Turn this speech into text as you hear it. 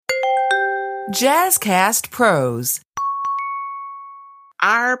Jazzcast Pros.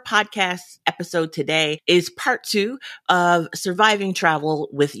 Our podcast episode today is part 2 of surviving travel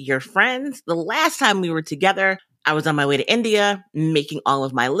with your friends. The last time we were together, I was on my way to India, making all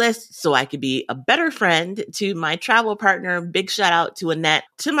of my lists so I could be a better friend to my travel partner. Big shout out to Annette.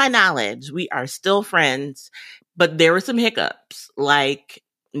 To my knowledge, we are still friends, but there were some hiccups, like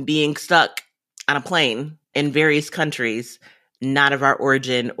being stuck on a plane in various countries, not of our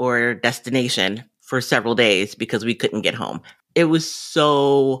origin or destination, for several days because we couldn't get home. It was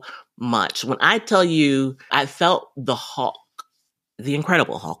so much. When I tell you, I felt the Hulk, the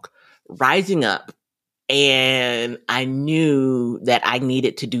Incredible Hulk, rising up, and I knew that I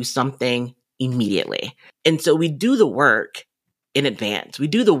needed to do something immediately. And so we do the work in advance. We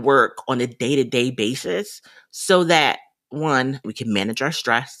do the work on a day-to-day basis so that, one, we can manage our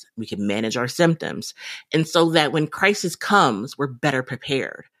stress, we can manage our symptoms, and so that when crisis comes, we're better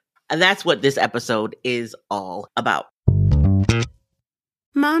prepared. And that's what this episode is all about.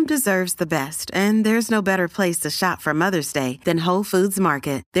 Mom deserves the best, and there's no better place to shop for Mother's Day than Whole Foods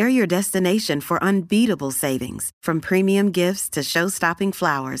Market. They're your destination for unbeatable savings, from premium gifts to show-stopping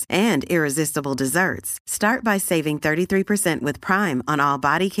flowers and irresistible desserts. Start by saving 33% with Prime on all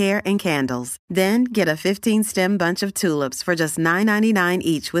body care and candles. Then get a 15-stem bunch of tulips for just $9.99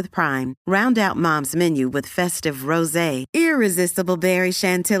 each with Prime. Round out Mom's menu with festive rosé, irresistible berry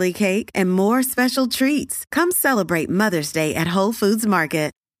chantilly cake, and more special treats. Come celebrate Mother's Day at Whole Foods Market.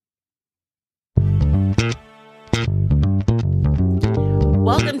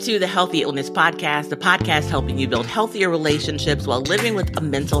 Welcome to the Healthy Illness Podcast, the podcast helping you build healthier relationships while living with a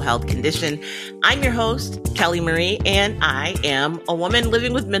mental health condition. I'm your host, Kelly Marie, and I am a woman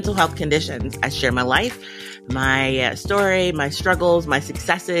living with mental health conditions. I share my life, my story, my struggles, my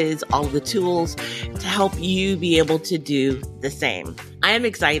successes, all of the tools to help you be able to do the same. I am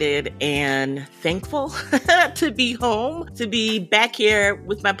excited and thankful to be home, to be back here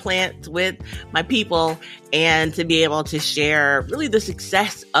with my plants, with my people, and to be able to share really the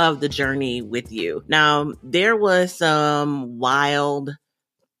success of the journey with you. Now, there was some wild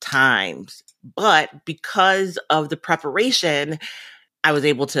times, but because of the preparation, I was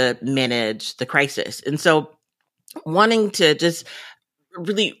able to manage the crisis. And so wanting to just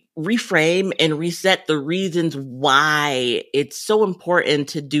really reframe and reset the reasons why it's so important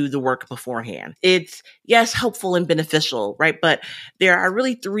to do the work beforehand. It's, yes, helpful and beneficial, right? But there are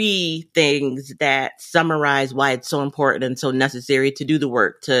really 3 things that summarize why it's so important and so necessary to do the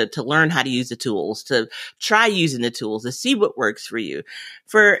work, to learn how to use the tools, to try using the tools, to see what works for you,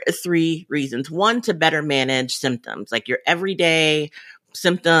 for 3 reasons. 1, to better manage symptoms, like your everyday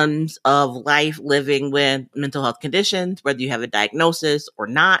symptoms of life living with mental health conditions, whether you have a diagnosis or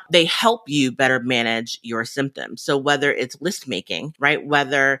not. They help you better manage your symptoms. So whether it's list making, right?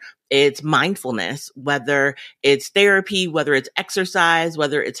 Whether it's mindfulness, whether it's therapy, whether it's exercise,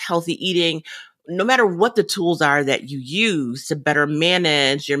 whether it's healthy eating, no matter what the tools are that you use to better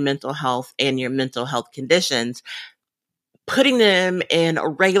manage your mental health and your mental health conditions, putting them in a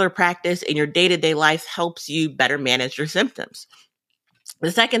regular practice in your day-to-day life helps you better manage your symptoms.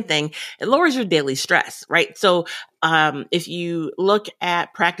 The second thing, it lowers your daily stress, right? So if you look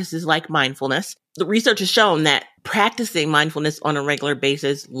at practices like mindfulness, the research has shown that practicing mindfulness on a regular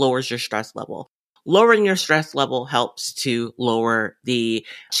basis lowers your stress level. Lowering your stress level helps to lower the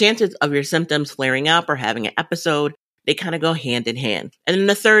chances of your symptoms flaring up or having an episode. They kind of go hand in hand. And then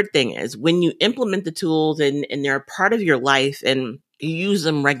the third thing is when you implement the tools and they're a part of your life and you use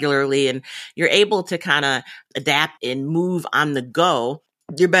them regularly and you're able to kind of adapt and move on the go,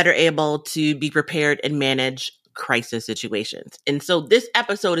 you're better able to be prepared and manage crisis situations. And so this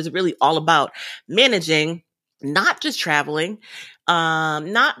episode is really all about managing not just traveling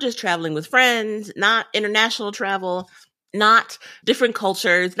with friends, not international travel, not different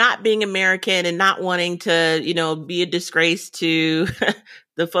cultures, not being American and not wanting to, be a disgrace to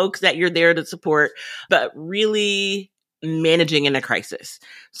the folks that you're there to support, but really managing in a crisis.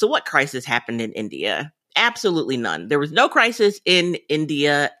 So what crisis happened in India? Absolutely none. There was no crisis in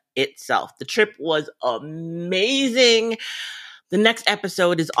India itself. The trip was amazing. The next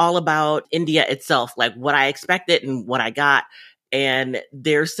episode is all about India itself, like what I expected and what I got. And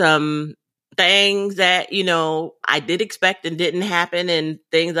there's some things that, I did expect and didn't happen, and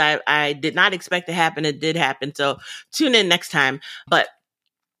things I did not expect to happen and did happen. So tune in next time. But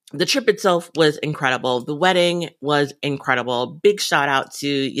the trip itself was incredible. The wedding was incredible. Big shout out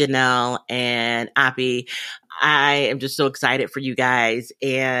to Yanel and Api. I am just so excited for you guys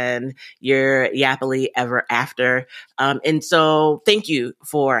and your yappily ever after. And so thank you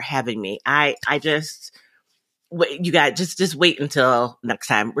for having me. you guys just wait until next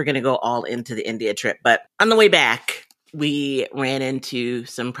time. We're going to go all into the India trip. But on the way back, we ran into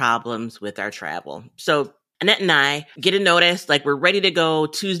some problems with our travel. So Annette and I get a notice, like we're ready to go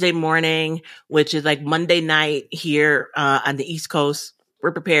Tuesday morning, which is like Monday night here on the East Coast.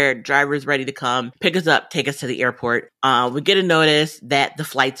 We're prepared. Driver's ready to come, pick us up, take us to the airport. We get a notice that the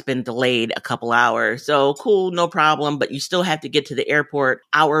flight's been delayed a couple hours. So cool, no problem. But you still have to get to the airport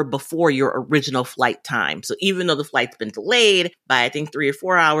hour before your original flight time. So even though the flight's been delayed by, I think, 3 or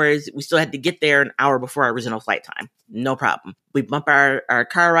 4 hours, we still had to get there an hour before our original flight time. No problem. We bump our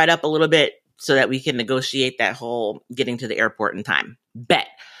car ride up a little bit so that we can negotiate that whole getting to the airport in time. Bet.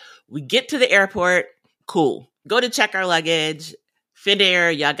 We get to the airport. Cool. Go to check our luggage.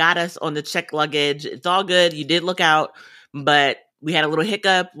 Finnair, y'all got us on the check luggage. It's all good. You did look out, but we had a little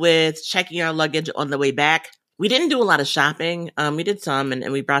hiccup with checking our luggage on the way back. We didn't do a lot of shopping. We did some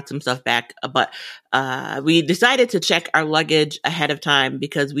and we brought some stuff back, but we decided to check our luggage ahead of time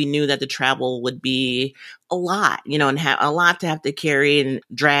because we knew that the travel would be a lot, and have a lot to have to carry and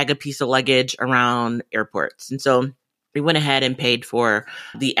drag a piece of luggage around airports. And so we went ahead and paid for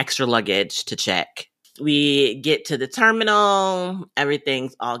the extra luggage to check. We get to the terminal,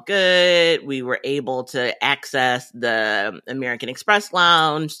 everything's all good. We were able to access the American Express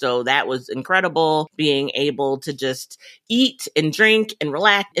lounge. So that was incredible, being able to just eat and drink and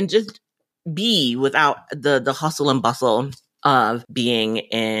relax and just be without the hustle and bustle of being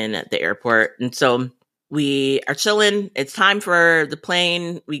in the airport. And so we are chilling. It's time for the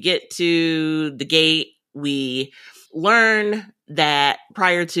plane. We get to the gate. We learn that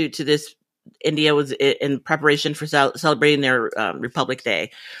prior to this, India was in preparation for celebrating their Republic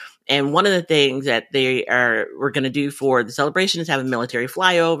Day. And one of the things that we're going to do for the celebration is have a military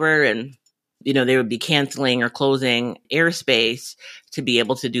flyover. And, they would be canceling or closing airspace to be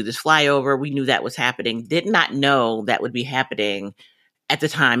able to do this flyover. We knew that was happening. Did not know that would be happening at the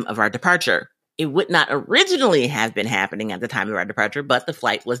time of our departure. It would not originally have been happening at the time of our departure, but the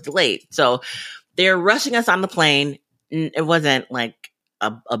flight was delayed. So they're rushing us on the plane. It wasn't like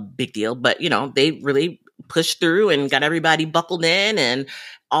a big deal, but they really pushed through and got everybody buckled in and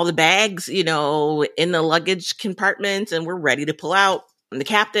all the bags, in the luggage compartments, and we're ready to pull out. And the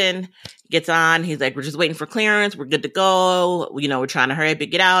captain gets on. He's like, we're just waiting for clearance. We're good to go. We're trying to hurry up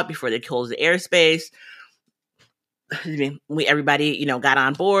and get out before they close the airspace. Everybody, got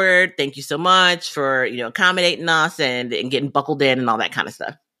on board. Thank you so much for, accommodating us and getting buckled in and all that kind of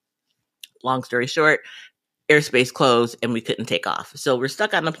stuff. Long story short, airspace closed and we couldn't take off. So we're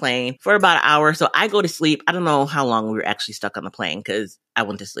stuck on the plane for about an hour. So I go to sleep. I don't know how long we were actually stuck on the plane because I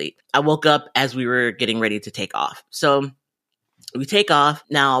went to sleep. I woke up as we were getting ready to take off. So we take off.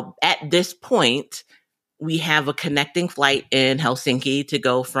 Now, at this point, we have a connecting flight in Helsinki to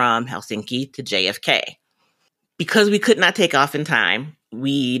go from Helsinki to JFK. Because we could not take off in time,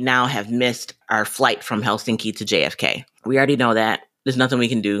 we now have missed our flight from Helsinki to JFK. We already know that. There's nothing we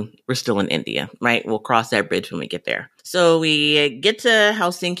can do. We're still in India, right? We'll cross that bridge when we get there. So we get to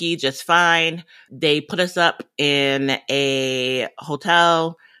Helsinki just fine. They put us up in a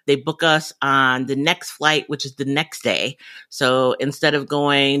hotel. They book us on the next flight, which is the next day. So instead of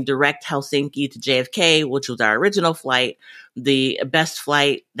going direct Helsinki to JFK, which was our original flight, the best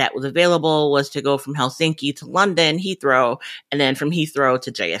flight that was available was to go from Helsinki to London, Heathrow, and then from Heathrow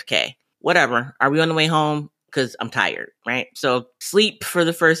to JFK. Whatever. Are we on the way home? Because I'm tired, right? So sleep for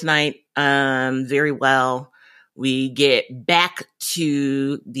the first night very well. We get back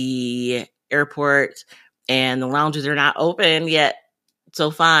to the airport and the lounges are not open yet.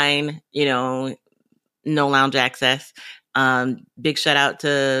 So fine, no lounge access. Big shout out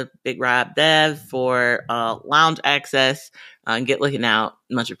to Big Rob Dev for lounge access. Get looking out.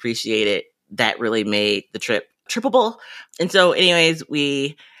 Much appreciated. That really made the trip trippable. And so anyways,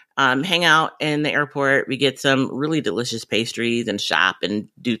 we hang out in the airport. We get some really delicious pastries and shop and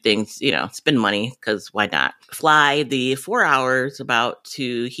do things, spend money because why not? Fly the 4 hours about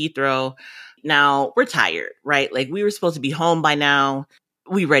to Heathrow. Now we're tired, right? Like we were supposed to be home by now.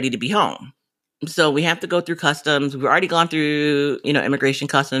 We ready to be home. So we have to go through customs. We've already gone through, immigration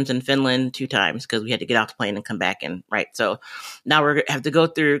customs in Finland 2 times because we had to get off the plane and come back in, right? So now we have to go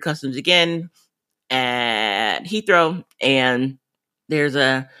through customs again at Heathrow, and there's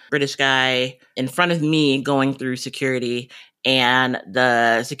a British guy in front of me going through security, and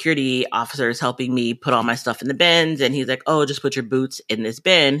the security officer is helping me put all my stuff in the bins. And he's like, oh, just put your boots in this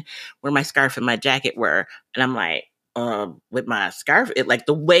bin where my scarf and my jacket were. And I'm like, with my scarf,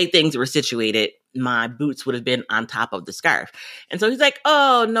 the way things were situated, my boots would have been on top of the scarf. And so he's like,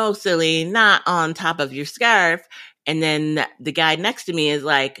 oh, no, silly, not on top of your scarf. And then the guy next to me is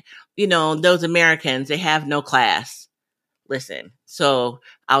like, those Americans, they have no class. Listen, so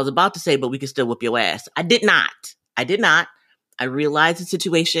I was about to say, but we can still whoop your ass. I did not. I realized the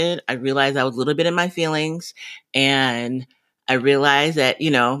situation. I realized I was a little bit in my feelings, and I realized that,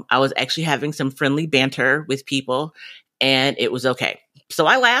 I was actually having some friendly banter with people, and it was okay. So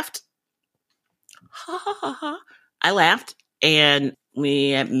I laughed. Ha ha ha ha. I laughed, and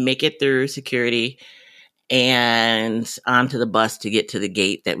we make it through security and onto the bus to get to the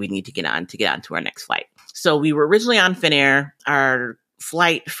gate that we need to get on to our next flight. So we were originally on Finnair. Our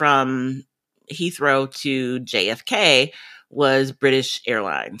flight from Heathrow to JFK was British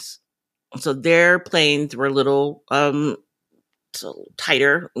Airlines. So their planes were a little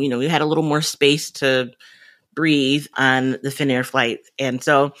tighter. We had a little more space to breathe on the Finnair flight. And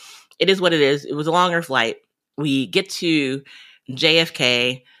so it is what it is. It was a longer flight. We get to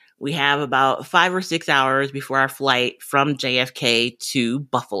JFK. We have about 5 or 6 hours before our flight from JFK to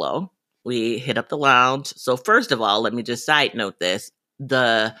Buffalo. We hit up the lounge. So first of all, let me just side note this.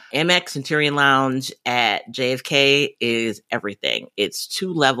 The Amex Centurion Lounge at JFK is everything. It's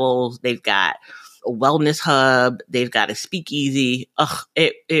 2 levels. They've got a wellness hub. They've got a speakeasy.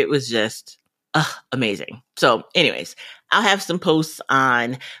 It was just amazing. So anyways, I'll have some posts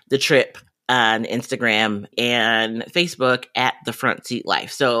on the trip on Instagram and Facebook at The Front Seat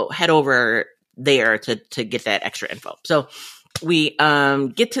Life. So head over there to get that extra info. So we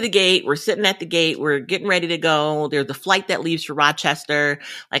get to the gate. We're sitting at the gate. We're getting ready to go. There's a flight that leaves for Rochester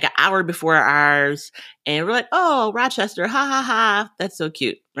like an hour before ours. And we're like, oh, Rochester, ha, ha, ha. That's so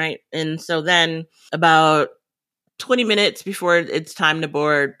cute, right? And so then about 20 minutes before it's time to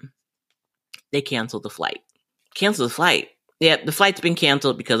board, they canceled the flight. Cancel the flight. Yeah, the flight's been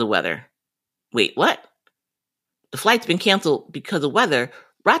canceled because of weather. Wait, what? The flight's been canceled because of weather.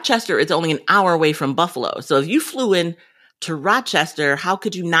 Rochester is only an hour away from Buffalo. So if you flew in to Rochester, how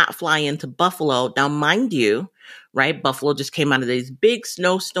could you not fly into Buffalo? Now, mind you, right, Buffalo just came out of these big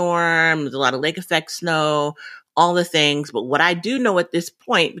snowstorms, a lot of lake effect snow, all the things. But what I do know at this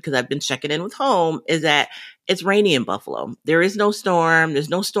point, because I've been checking in with home, is that it's rainy in Buffalo. There is no storm. There's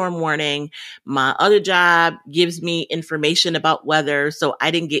no storm warning. My other job gives me information about weather. So I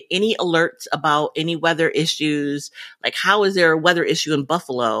didn't get any alerts about any weather issues. Like, how is there a weather issue in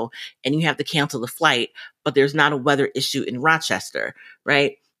Buffalo and you have to cancel the flight, but there's not a weather issue in Rochester,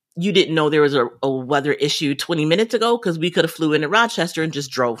 right? You didn't know there was a weather issue 20 minutes ago because we could have flew into Rochester and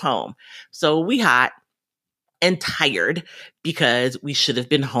just drove home. So we hot and tired because we should have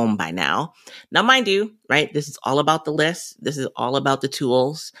been home by now. Now, mind you, right, this is all about the list. This is all about the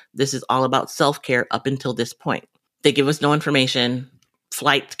tools. This is all about self-care up until this point. They give us no information.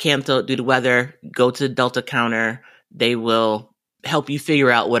 Flight canceled due to weather. Go to the Delta counter. They will help you figure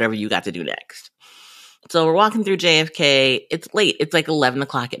out whatever you got to do next. So we're walking through JFK. It's late. It's like 11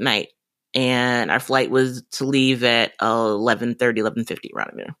 o'clock at night. And our flight was to leave at 11:30, 11:50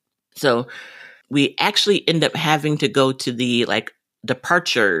 around there. So we actually end up having to go to the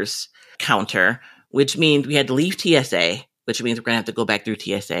departures counter, which means we had to leave TSA, which means we're going to have to go back through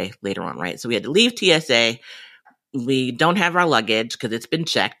TSA later on, right? So we had to leave TSA. We don't have our luggage because it's been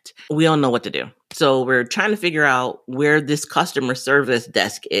checked. We don't know what to do. So we're trying to figure out where this customer service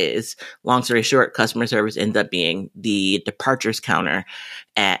desk is. Long story short, customer service ends up being the departures counter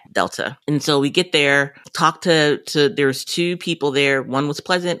at Delta. And so we get there, talk to there's 2 people there. One was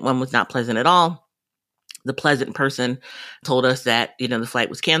pleasant, one was not pleasant at all. The pleasant person told us that, the flight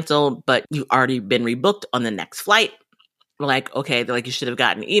was canceled, but you've already been rebooked on the next flight. We're like, okay, they're like, you should have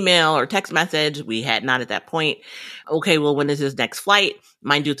gotten an email or text message. We had not at that point. Okay, well, when is this next flight?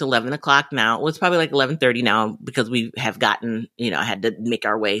 Mind you, it's 11 o'clock now. Well, it's probably like 11:30 now because we have gotten, had to make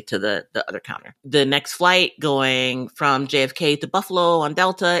our way to the other counter. The next flight going from JFK to Buffalo on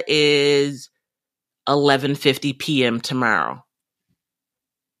Delta is 11:50 p.m. tomorrow.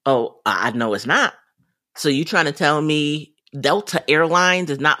 Oh, I know it's not. So you trying to tell me Delta Airlines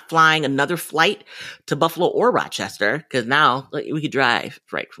is not flying another flight to Buffalo or Rochester? Because now we could drive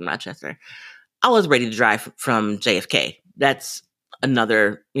right from Rochester. I was ready to drive from JFK. That's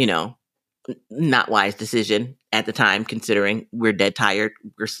another, not wise decision at the time, considering we're dead tired,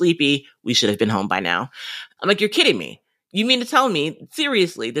 we're sleepy, we should have been home by now. I'm like, you're kidding me. You mean to tell me,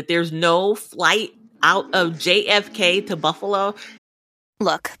 seriously, that there's no flight out of JFK to Buffalo?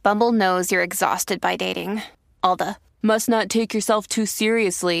 Look, Bumble knows you're exhausted by dating. All the must not take yourself too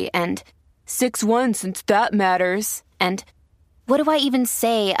seriously and 6'1" since that matters. And what do I even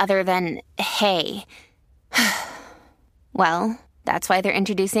say other than, hey? Well, that's why they're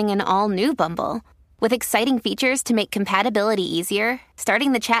introducing an all-new Bumble with exciting features to make compatibility easier,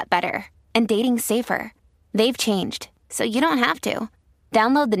 starting the chat better, and dating safer. They've changed, so you don't have to.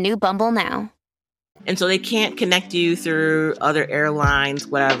 Download the new Bumble now. And so they can't connect you through other airlines,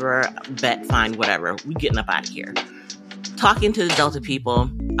 whatever, bet, fine, whatever. We getting up out of here. Talking to the Delta people,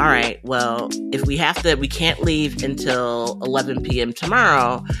 all right, well, if we can't leave until 11 p.m.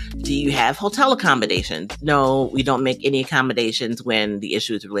 tomorrow, do you have hotel accommodations? No, we don't make any accommodations when the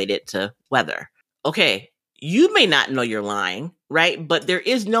issue is related to weather. Okay, you may not know you're lying, right? But there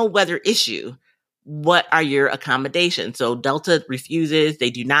is no weather issue. What are your accommodations? So Delta refuses. They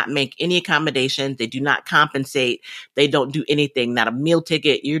do not make any accommodations. They do not compensate. They don't do anything, not a meal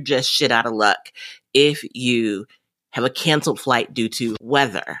ticket. You're just shit out of luck if you have a canceled flight due to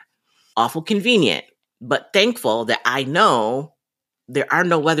weather. Awful convenient, but thankful that I know there are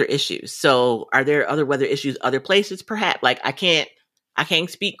no weather issues. So are there other weather issues other places? Perhaps. Like I can't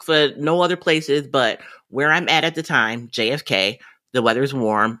speak for no other places, but where I'm at the time, JFK, the weather's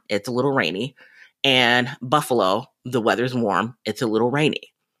warm. It's a little rainy. And Buffalo, the weather's warm. It's a little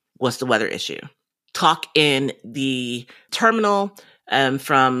rainy. What's the weather issue? Talk in the terminal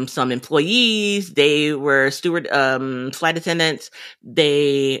from some employees. They were flight attendants.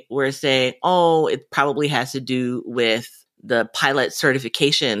 They were saying, oh, it probably has to do with the pilot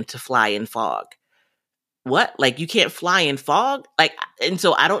certification to fly in fog. What? Like you can't fly in fog? Like, and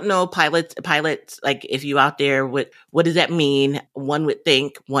so I don't know pilots, like if you out there, what does that mean? One would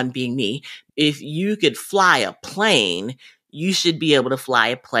think, one being me, if you could fly a plane, you should be able to fly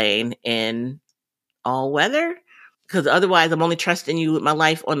a plane in all weather. Because otherwise I'm only trusting you with my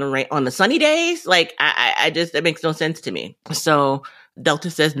life on the sunny days. Like I just, that makes no sense to me. So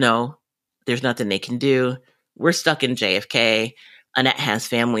Delta says, no, there's nothing they can do. We're stuck in JFK. Annette has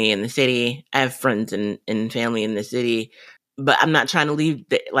family in the city. I have friends and family in the city, but I'm not trying to leave.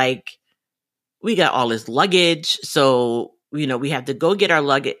 We got all this luggage. So, we have to go get our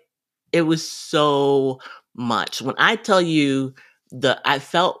luggage. It was so much. When I tell you I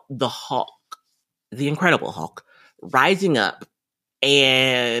felt the Hulk, the Incredible Hulk, rising up,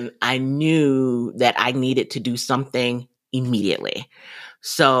 and I knew that I needed to do something immediately.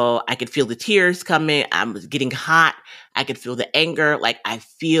 So I could feel the tears coming. I was getting hot. I could feel the anger. Like I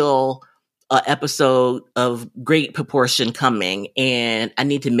feel an episode of great proportion coming, and I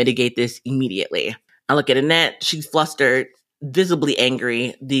need to mitigate this immediately. I look at Annette. She's flustered, visibly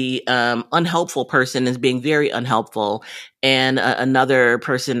angry. The unhelpful person is being very unhelpful. And another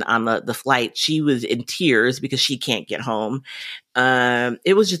person on the flight, she was in tears because she can't get home.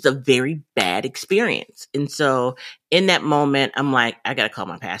 It was just a very bad experience. And so in that moment, I'm like, I got to call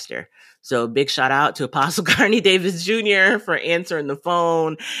my pastor. So big shout out to Apostle Carney Davis Jr. for answering the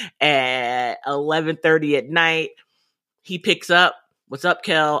phone at 11:30 at night. He picks up, what's up,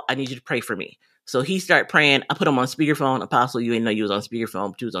 Kel? I need you to pray for me. So he started praying. I put him on speakerphone. Apostle, you didn't know you was on speakerphone,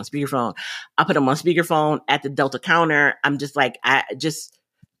 but you was on speakerphone. I put him on speakerphone at the Delta counter. I'm just like, I just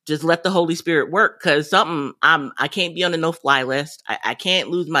let the Holy Spirit work, because I can't be on the no-fly list. I can't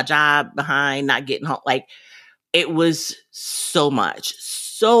lose my job behind not getting home. Like, it was so much,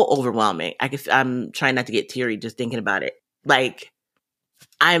 so overwhelming. I'm trying not to get teary just thinking about it. Like,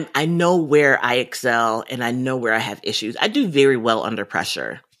 I know where I excel and I know where I have issues. I do very well under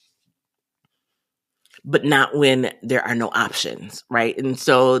pressure, but not when there are no options, right? And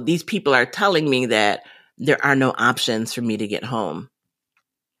so these people are telling me that there are no options for me to get home.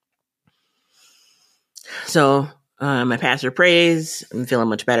 So my pastor prays. I'm feeling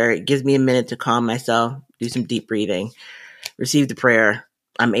much better. It gives me a minute to calm myself, do some deep breathing, receive the prayer.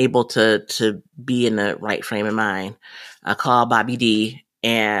 I'm able to be in the right frame of mind. I call Bobby D,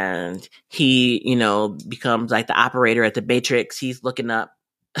 and he, becomes like the operator at the Matrix. He's looking up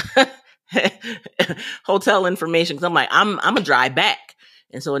hotel information, because I'm like, I'm gonna drive back.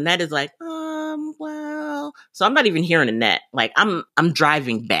 And so Annette is like, well, so I'm not even hearing Annette. Like, I'm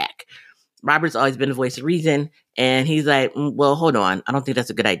driving back. Robert's always been the voice of reason. And he's like, well, hold on. I don't think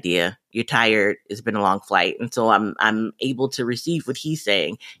that's a good idea. You're tired. It's been a long flight. And so I'm able to receive what he's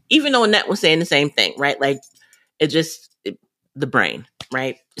saying, even though Annette was saying the same thing, right? Like, the brain,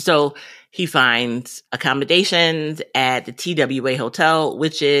 right? So he finds accommodations at the TWA Hotel,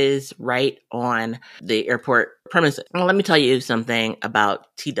 which is right on the airport premises. Well, let me tell you something about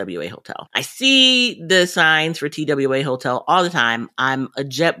TWA Hotel. I see the signs for TWA Hotel all the time. I'm a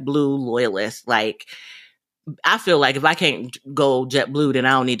JetBlue loyalist. Like, I feel like if I can't go JetBlue, then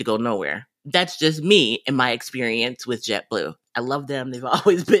I don't need to go nowhere. That's just me and my experience with JetBlue. I love them. They've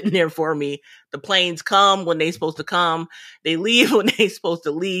always been there for me. The planes come when they're supposed to come. They leave when they're supposed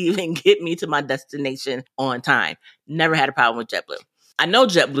to leave and get me to my destination on time. Never had a problem with JetBlue. I know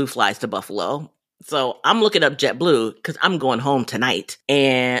JetBlue flies to Buffalo. So I'm looking up JetBlue because I'm going home tonight.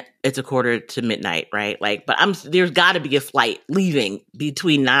 And it's a quarter to midnight, right? Like, but there's got to be a flight leaving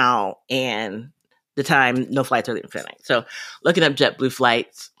between now and the time no flights are leaving for the night. So looking up JetBlue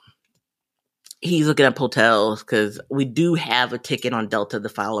flights, he's looking up hotels because we do have a ticket on Delta the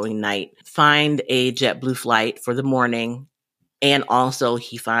following night. Find a JetBlue flight for the morning. And also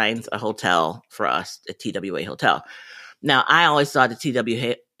he finds a hotel for us, a TWA hotel. Now, I always thought the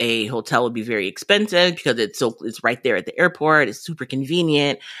TWA hotel would be very expensive because it's right there at the airport. It's super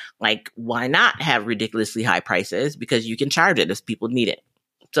convenient. Like, why not have ridiculously high prices? Because you can charge it if people need it.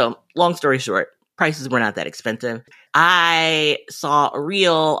 So long story short, prices were not that expensive. I saw a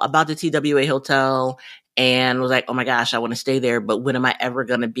reel about the TWA hotel and was like, oh my gosh, I want to stay there. But when am I ever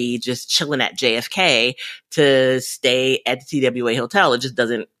going to be just chilling at JFK to stay at the TWA hotel? It just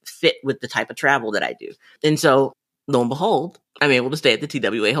doesn't fit with the type of travel that I do. And so lo and behold, I'm able to stay at the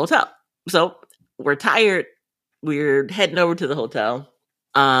TWA hotel. So we're tired. We're heading over to the hotel,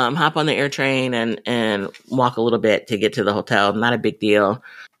 hop on the air train and walk a little bit to get to the hotel. Not a big deal.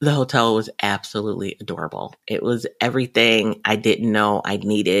 The hotel was absolutely adorable. It was everything I didn't know I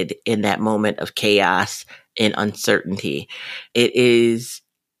needed in that moment of chaos and uncertainty. It is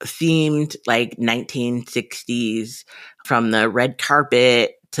themed like 1960s, from the red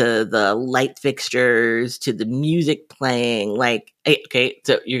carpet to the light fixtures to the music playing. Like, okay,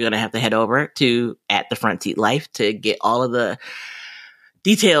 so you're going to have to head over to At the Front Seat Life to get all of the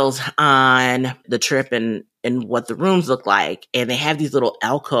details on the trip and what the rooms look like. And they have these little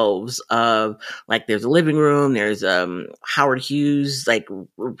alcoves of, like, there's a living room, there's Howard Hughes like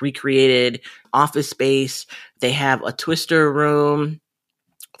recreated office space. They have a Twister room.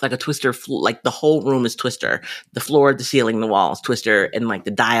 It's like a Twister, like the whole room is Twister. The floor, the ceiling, the walls, Twister, and like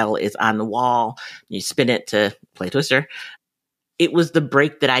the dial is on the wall. You spin it to play Twister. It was the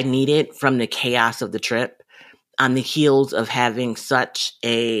break that I needed from the chaos of the trip on the heels of having such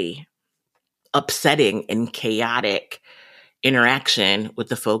a upsetting and chaotic interaction with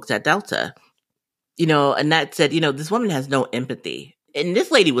the folks at Delta. You know, Annette said, you know, this woman has no empathy. And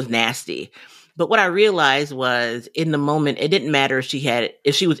this lady was nasty. But what I realized was, in the moment, it didn't matter if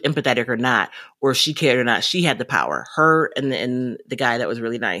she was empathetic or not, or if she cared or not. She had the power. Her and the guy that was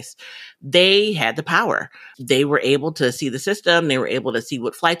really nice, they had the power. They were able to see the system. They were able to see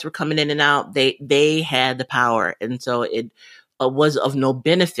what flights were coming in and out. They had the power. And so it was of no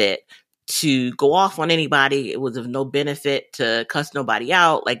benefit to go off on anybody. It was of no benefit to cuss nobody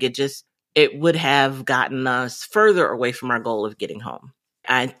out. Like, it would have gotten us further away from our goal of getting home.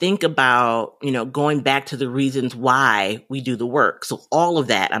 I think about, you know, going back to the reasons why we do the work. So all of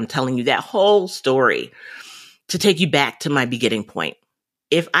that, I'm telling you that whole story to take you back to my beginning point.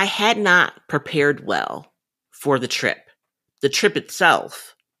 If I had not prepared well for the trip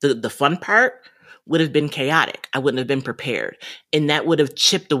itself, the fun part would have been chaotic. I wouldn't have been prepared. And that would have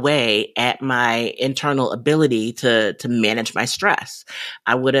chipped away at my internal ability to manage my stress.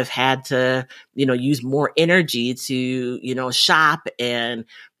 I would have had to, you know, use more energy to, you know, shop and,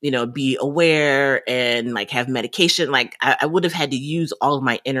 you know, be aware and like have medication. Like I would have had to use all of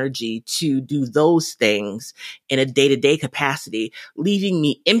my energy to do those things in a day-to-day capacity, leaving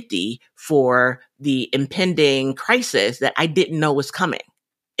me empty for the impending crisis that I didn't know was coming.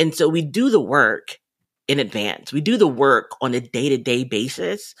 And so we do the work in advance. We do the work on a day-to-day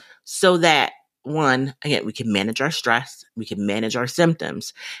basis so that, one, again, we can manage our stress, we can manage our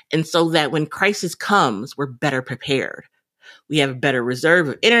symptoms, and so that when crisis comes, we're better prepared. We have a better reserve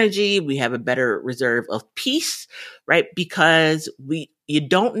of energy. We have a better reserve of peace, right? Because you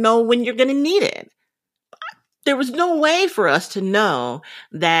don't know when you're going to need it. There was no way for us to know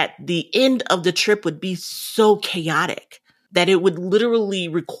that the end of the trip would be so chaotic that it would literally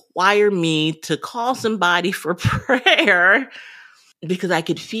require me to call somebody for prayer, because I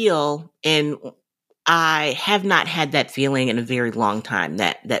could feel, and I have not had that feeling in a very long time,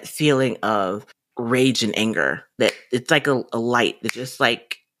 that feeling of rage and anger, that it's like a light that just,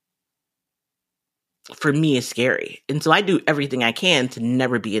 like, for me is scary. And so I do everything I can to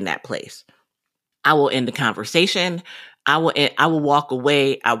never be in that place. I will end the conversation. I will walk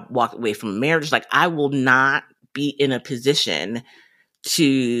away. I walk away from marriage. Like, I will not be in a position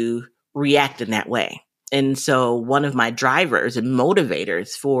to react in that way. And so one of my drivers and motivators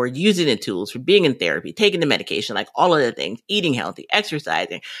for using the tools, for being in therapy, taking the medication, like all of the things, eating healthy,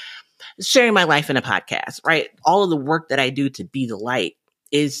 exercising, sharing my life in a podcast, right? All of the work that I do to be the light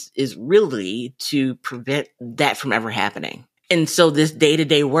is really to prevent that from ever happening. And so this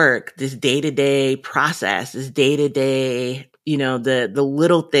day-to-day work, this day-to-day process, this day-to-day, you know, the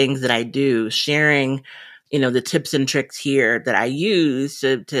little things that I do, sharing, you know, the tips and tricks here that I use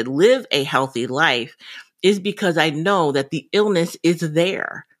to live a healthy life, is because I know that the illness is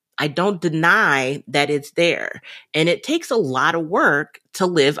there. I don't deny that it's there. And it takes a lot of work to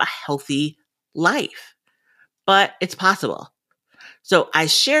live a healthy life, but it's possible. So I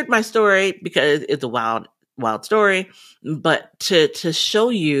shared my story because it's a wild story, but to show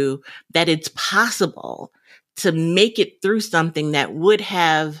you that it's possible to make it through something that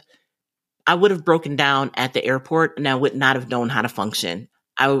I would have broken down at the airport and I would not have known how to function.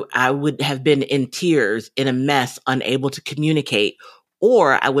 I would have been in tears, in a mess, unable to communicate,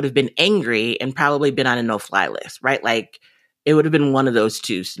 or I would have been angry and probably been on a no-fly list, right? Like it would have been one of those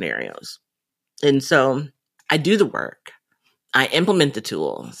two scenarios. And so I do the work. I implement the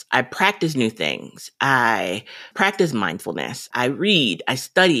tools. I practice new things. I practice mindfulness. I read, I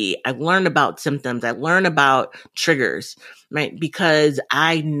study, I learn about symptoms. I learn about triggers, right? Because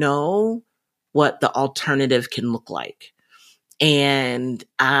I know what the alternative can look like. And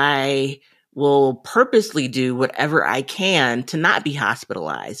I will purposely do whatever I can to not be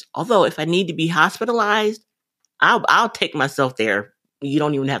hospitalized. Although if I need to be hospitalized, I'll take myself there. You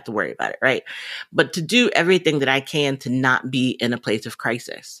don't even have to worry about it, right? But to do everything that I can to not be in a place of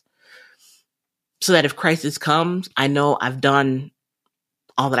crisis. So that if crisis comes, I know I've done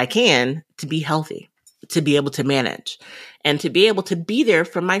all that I can to be healthy, to be able to manage, and to be able to be there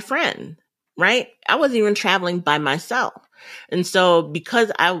for my friend, right? I wasn't even traveling by myself. And so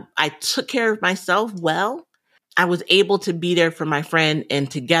because I took care of myself well, I was able to be there for my friend, and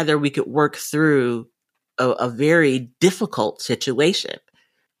together we could work through a very difficult situation.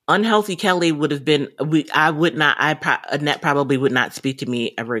 Unhealthy Kelly would have been, Annette probably would not speak to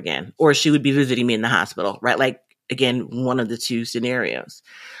me ever again, or she would be visiting me in the hospital, right? Like, again, one of the two scenarios.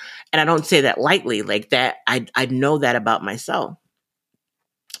 And I don't say that lightly, like that. I know that about myself.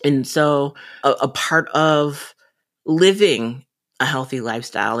 And so a part of living a healthy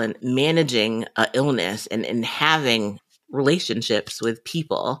lifestyle and managing an illness and having relationships with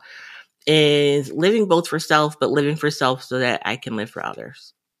people is living both for self, but living for self so that I can live for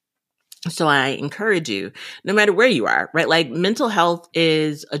others. So I encourage you, no matter where you are, right? Like mental health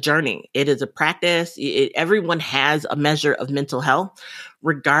is a journey. It is a practice. Everyone has a measure of mental health,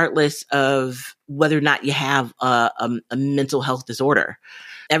 regardless of whether or not you have a mental health disorder.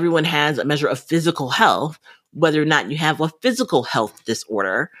 Everyone has a measure of physical health, whether or not you have a physical health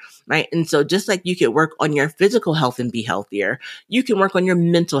disorder, right? And so just like you can work on your physical health and be healthier, you can work on your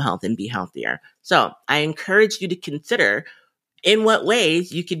mental health and be healthier. So I encourage you to consider in what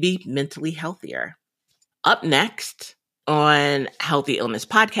ways you could be mentally healthier. Up next on Healthy Illness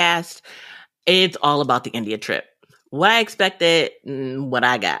Podcast, it's all about the India trip. What I expected, what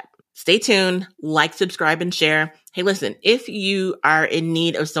I got. Stay tuned, like, subscribe, and share. Hey, listen, if you are in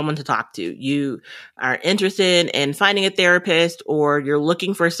need of someone to talk to, you are interested in finding a therapist, or you're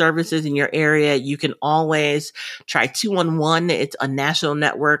looking for services in your area, you can always try 211. It's a national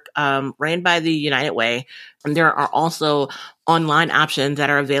network ran by the United Way. And there are also online options that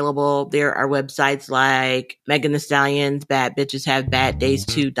are available. There are websites like Megan Thee Stallion's Bad Bitches Have Bad Days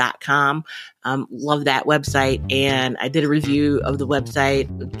Too.com. Love that website. And I did a review of the website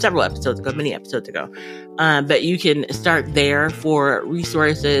many episodes ago. But you can start there for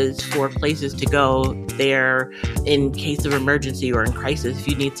resources, for places to go there in case of emergency or in crisis. If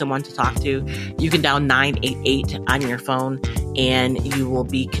you need someone to talk to, you can dial 988 on your phone, and you will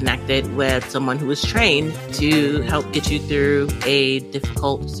be connected with someone who is trained to help get you through a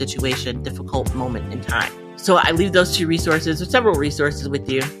difficult situation, difficult moment in time. So I leave those two resources, or several resources, with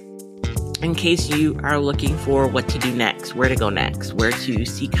you in case you are looking for what to do next, where to go next, where to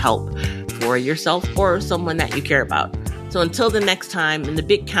seek help for yourself or someone that you care about. So until the next time, in the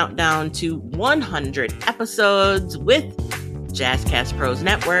big countdown to 100 episodes with Jazzcast Pros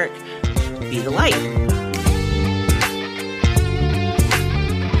Network, be the light.